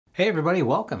Hey everybody,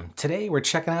 welcome. Today we're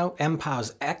checking out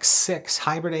MPow's X6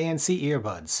 hybrid ANC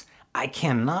earbuds. I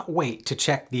cannot wait to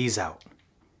check these out.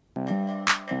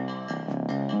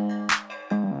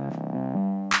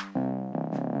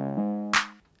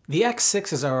 The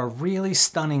X6s are a really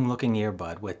stunning looking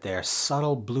earbud with their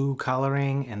subtle blue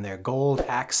coloring and their gold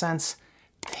accents.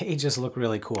 They just look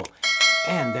really cool.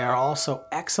 And they're also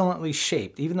excellently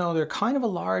shaped. Even though they're kind of a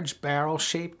large barrel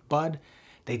shaped bud,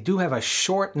 they do have a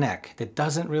short neck that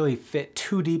doesn't really fit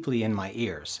too deeply in my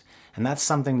ears. And that's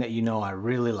something that you know I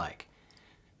really like.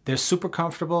 They're super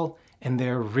comfortable and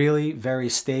they're really very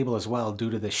stable as well due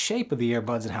to the shape of the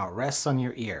earbuds and how it rests on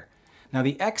your ear. Now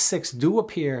the X6 do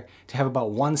appear to have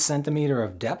about 1 centimeter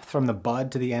of depth from the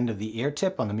bud to the end of the ear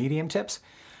tip on the medium tips,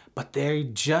 but they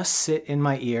just sit in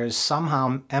my ears.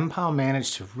 Somehow MPow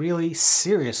managed to really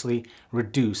seriously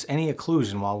reduce any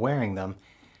occlusion while wearing them,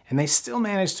 and they still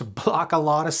manage to block a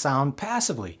lot of sound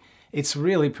passively. It's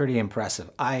really pretty impressive.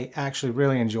 I actually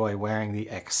really enjoy wearing the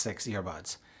X6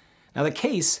 earbuds. Now the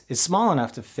case is small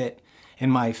enough to fit in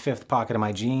my fifth pocket of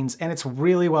my jeans, and it's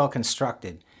really well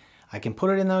constructed. I can put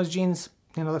it in those jeans,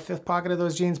 the fifth pocket of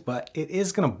those jeans, but it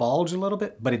is gonna bulge a little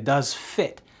bit, but it does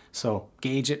fit. So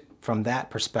gauge it from that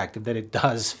perspective that it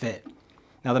does fit.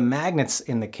 Now the magnets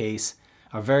in the case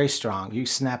are very strong. You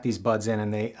snap these buds in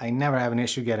and I never have an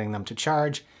issue getting them to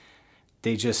charge.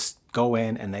 They just go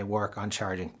in and they work on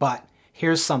charging. But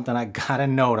here's something I gotta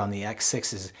note on the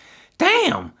X6s.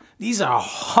 Damn, these are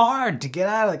hard to get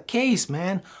out of the case,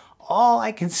 man. All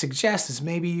I can suggest is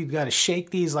maybe you gotta shake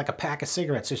these like a pack of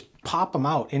cigarettes. Just pop them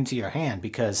out into your hand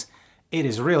because it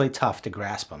is really tough to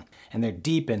grasp them. And they're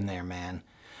deep in there, man.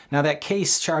 Now that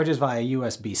case charges via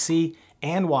USB-C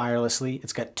and wirelessly.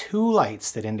 It's got 2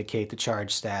 lights that indicate the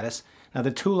charge status. Now the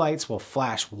 2 lights will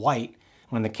flash white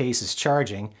when the case is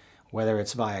charging, whether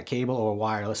it's via cable or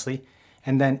wirelessly.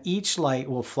 And then each light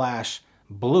will flash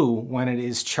blue when it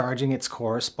is charging its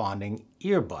corresponding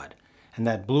earbud. And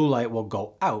that blue light will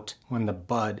go out when the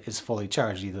bud is fully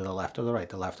charged, either the left or the right.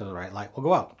 The left or the right light will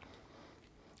go out.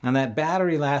 And that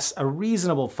battery lasts a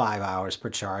reasonable 5 hours per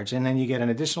charge, and then you get an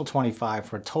additional 25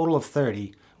 for a total of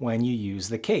 30 when you use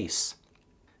the case.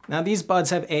 Now these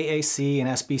buds have AAC and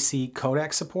SBC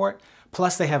codec support,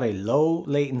 plus they have a low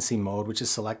latency mode which is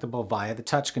selectable via the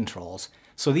touch controls.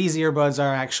 So these earbuds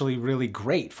are actually really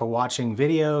great for watching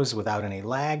videos without any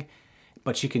lag,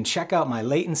 but you can check out my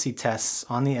latency tests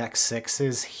on the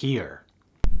X6s here.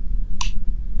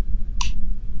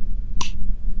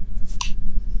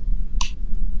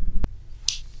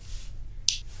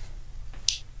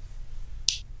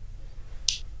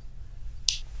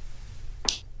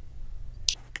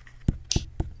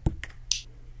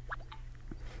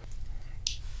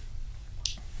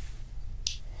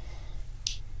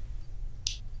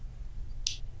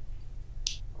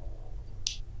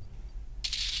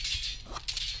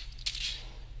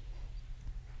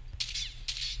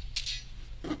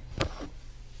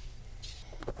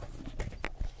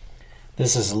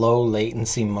 This is low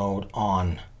latency mode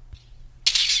on.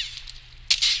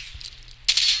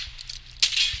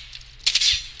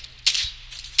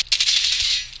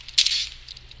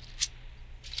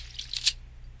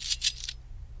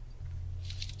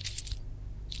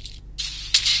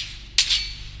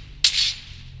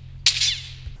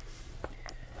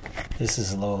 This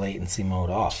is low latency mode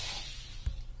off.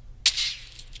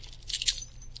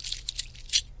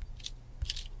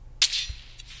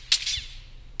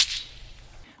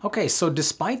 Okay, so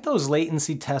despite those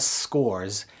latency test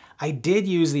scores, I did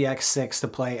use the X6 to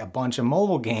play a bunch of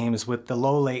mobile games with the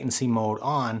low latency mode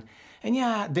on. And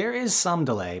yeah, there is some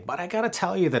delay, but I gotta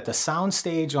tell you that the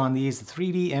soundstage on these, the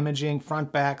 3D imaging,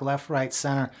 front, back, left, right,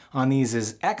 center on these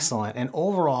is excellent. And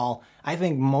overall, I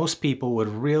think most people would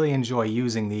really enjoy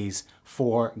using these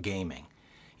for gaming,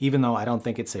 even though I don't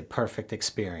think it's a perfect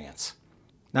experience.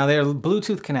 Now their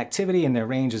Bluetooth connectivity and their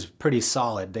range is pretty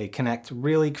solid. They connect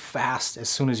really fast as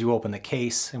soon as you open the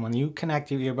case. And when you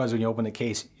connect your earbuds, when you open the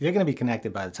case, they're gonna be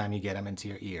connected by the time you get them into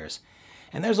your ears.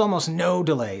 And there's almost no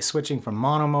delay switching from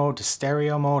mono mode to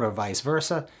stereo mode or vice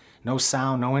versa. No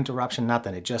sound, no interruption,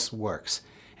 nothing. It just works.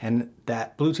 And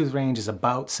that Bluetooth range is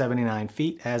about 79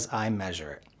 feet as I measure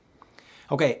it.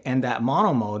 Okay, and that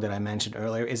mono mode that I mentioned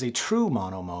earlier is a true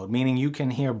mono mode, meaning you can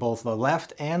hear both the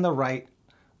left and the right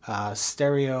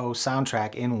stereo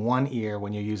soundtrack in one ear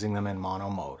when you're using them in mono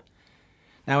mode.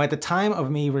 Now at the time of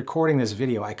me recording this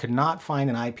video, I could not find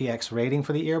an IPX rating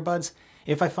for the earbuds.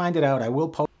 If I find it out, I will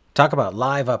post. Talk about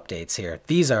live updates here.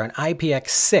 These are an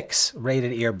IPX6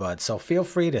 rated earbuds, so feel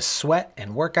free to sweat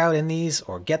and work out in these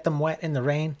or get them wet in the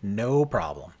rain, no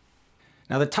problem.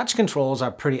 Now the touch controls are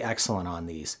pretty excellent on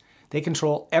these. They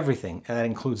control everything. That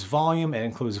includes volume, it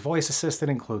includes voice assist, it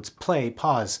includes play,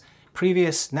 pause,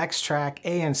 previous, next track,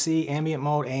 ANC, ambient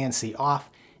mode, ANC off,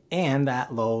 and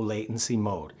that low latency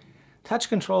mode. Touch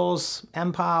controls,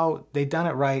 MPow, they done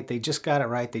it right, they just got it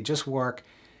right, they just work,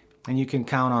 and you can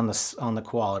count on the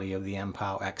quality of the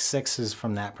MPow X6s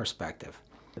from that perspective.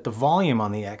 The volume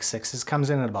on the X6s comes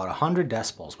in at about 100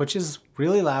 decibels, which is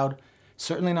really loud.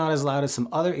 Certainly not as loud as some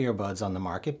other earbuds on the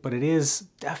market, but it is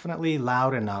definitely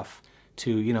loud enough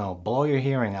to, you know, blow your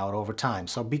hearing out over time.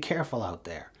 So be careful out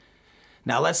there.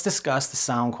 Now let's discuss the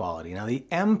sound quality. Now the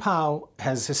MPow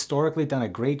has historically done a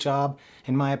great job,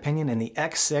 in my opinion, and the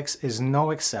X6 is no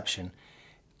exception.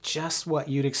 Just what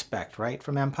you'd expect, right,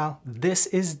 from MPow? This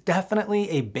is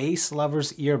definitely a bass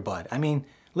lover's earbud. I mean,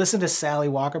 listen to Sally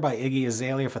Walker by Iggy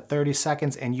Azalea for 30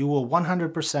 seconds and you will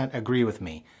 100% agree with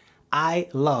me. I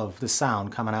love the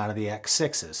sound coming out of the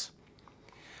X6s.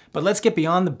 But let's get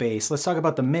beyond the bass. Let's talk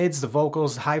about the mids, the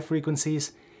vocals, the high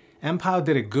frequencies. MPow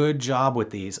did a good job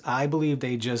with these. I believe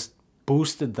they just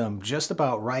boosted them just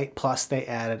about right, plus they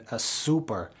added a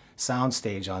super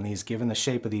soundstage on these given the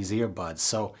shape of these earbuds.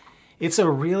 So it's a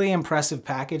really impressive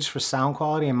package for sound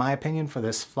quality, in my opinion, for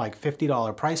this like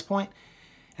 $50 price point.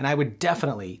 And I would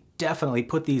definitely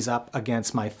put these up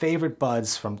against my favorite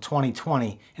buds from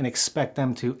 2020 and expect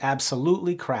them to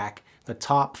absolutely crack the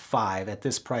top 5 at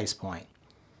this price point.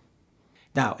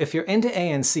 Now, if you're into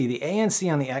ANC, the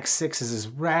ANC on the X6s is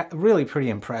really pretty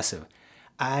impressive.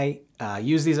 I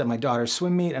used these at my daughter's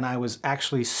swim meet and I was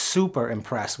actually super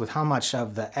impressed with how much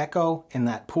of the echo in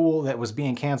that pool that was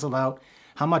being canceled out,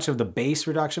 how much of the bass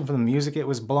reduction from the music it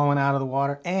was blowing out of the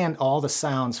water, and all the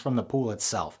sounds from the pool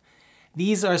itself.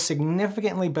 These are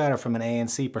significantly better from an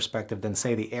ANC perspective than,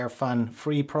 say, the AirFun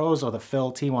Free Pros or the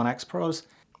Phil T1X Pros.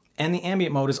 And the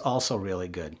ambient mode is also really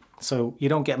good. So you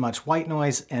don't get much white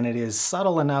noise, and it is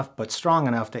subtle enough but strong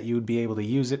enough that you would be able to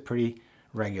use it pretty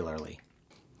regularly.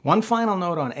 One final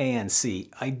note on ANC.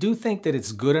 I do think that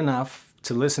it's good enough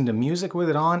to listen to music with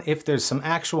it on if there's some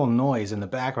actual noise in the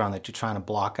background that you're trying to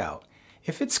block out.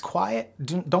 If it's quiet,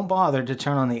 don't bother to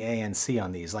turn on the ANC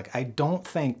on these. Like, I don't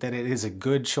think that it is a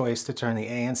good choice to turn the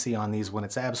ANC on these when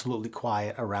it's absolutely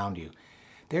quiet around you.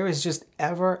 There is just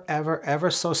ever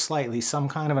so slightly some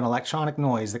kind of an electronic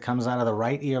noise that comes out of the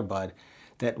right earbud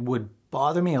that would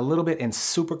bother me a little bit in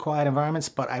super quiet environments,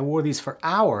 but I wore these for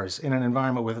hours in an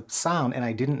environment with sound and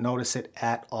I didn't notice it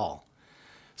at all.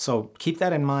 So keep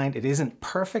that in mind. It isn't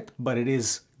perfect, but it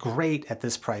is great at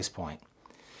this price point.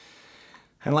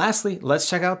 And lastly, let's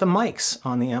check out the mics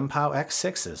on the MPow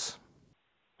X6s.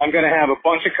 I'm going to have a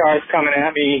bunch of cars coming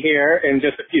at me here in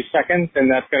just a few seconds, and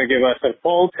that's going to give us a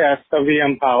full test of the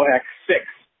MPow X6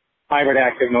 hybrid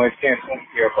active noise canceling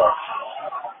earbuds.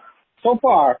 So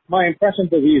far, my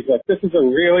impressions of these, this is a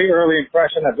really early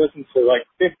impression. I've listened to like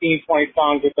 15, 20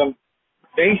 songs with them.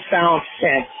 They sound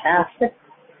fantastic.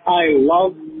 I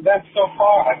love them so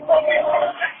far. I thought they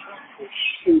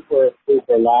were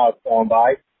super loud going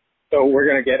by. So we're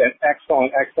going to get an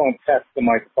excellent test of the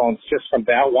microphones just from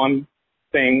that one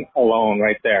thing alone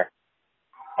right there.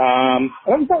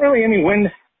 There's not really any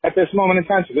wind at this moment in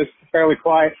time, so this is fairly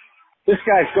quiet. This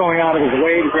guy's going out of his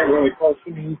way to get really close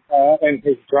to me, and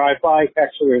his drive-by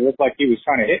actually looked like he was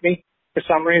trying to hit me for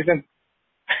some reason.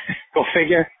 Go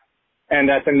figure. And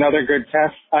that's another good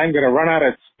test. I'm going to run out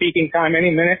of speaking time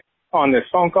any minute on this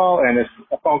phone call, and this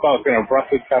phone call is going to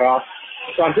abruptly cut off.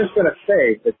 So I'm just going to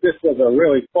say that this was a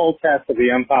really full test of the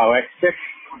MPow X6.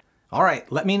 All right,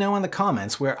 let me know in the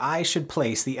comments where I should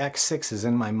place the X6s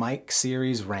in my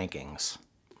MicSeries rankings.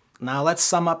 Now let's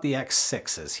sum up the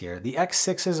X6s here. The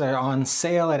X6s are on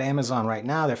sale at Amazon right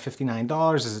now. They're $59.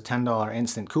 There's a $10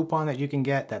 instant coupon that you can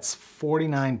get. That's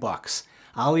 49 bucks.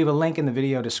 I'll leave a link in the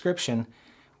video description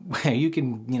where you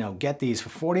can, get these for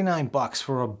 49 bucks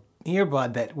for a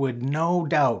earbud that would no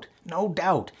doubt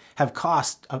have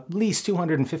cost at least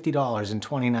 $250 in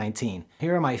 2019.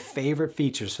 Here are my favorite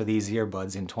features for these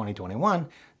earbuds in 2021.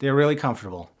 They're really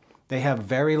comfortable. They have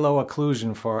very low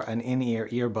occlusion for an in-ear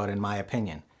earbud in my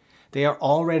opinion. They are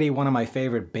already one of my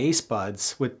favorite bass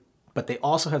buds, but they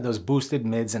also have those boosted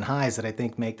mids and highs that I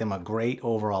think make them a great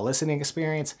overall listening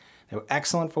experience. They're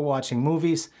excellent for watching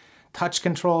movies. Touch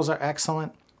controls are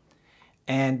excellent.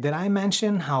 And did I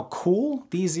mention how cool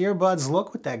these earbuds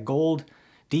look with that gold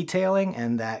detailing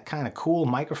and that kind of cool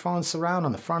microphone surround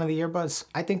on the front of the earbuds?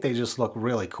 I think they just look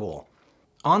really cool.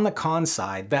 On the con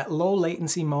side, that low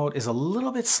latency mode is a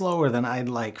little bit slower than I'd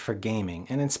like for gaming.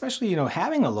 And especially,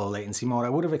 having a low latency mode, I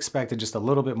would have expected just a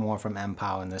little bit more from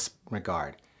MPow in this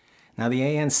regard. Now the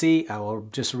ANC, I will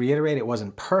just reiterate, it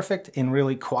wasn't perfect in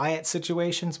really quiet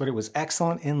situations, but it was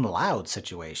excellent in loud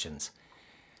situations.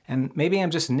 And maybe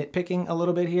I'm just nitpicking a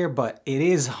little bit here, but it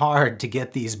is hard to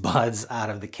get these buds out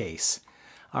of the case.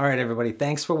 All right, everybody,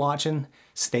 thanks for watching.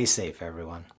 Stay safe, everyone.